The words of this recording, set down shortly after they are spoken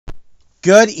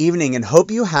Good evening and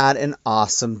hope you had an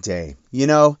awesome day.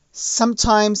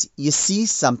 Sometimes you see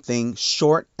something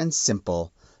short and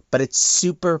simple, but it's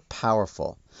super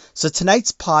powerful. So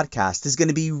tonight's podcast is going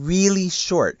to be really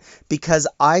short because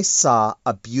I saw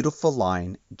a beautiful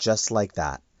line just like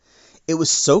that. It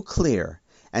was so clear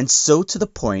and so to the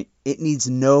point, it needs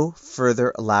no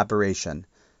further elaboration.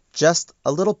 Just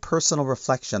a little personal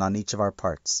reflection on each of our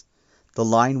parts. The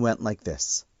line went like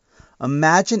this.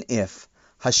 Imagine if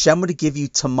Hashem were to give you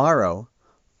tomorrow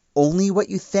only what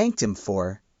you thanked him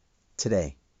for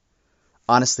today.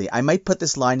 Honestly, I might put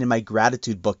this line in my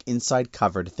gratitude book inside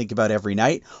cover to think about every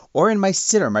night, or in my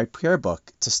sitter, my prayer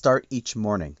book, to start each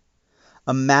morning.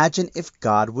 Imagine if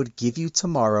God would give you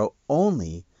tomorrow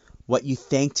only what you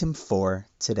thanked him for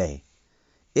today.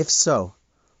 If so,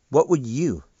 what would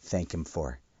you thank him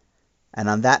for? And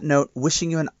on that note, wishing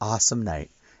you an awesome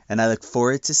night, and I look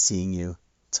forward to seeing you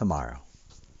tomorrow.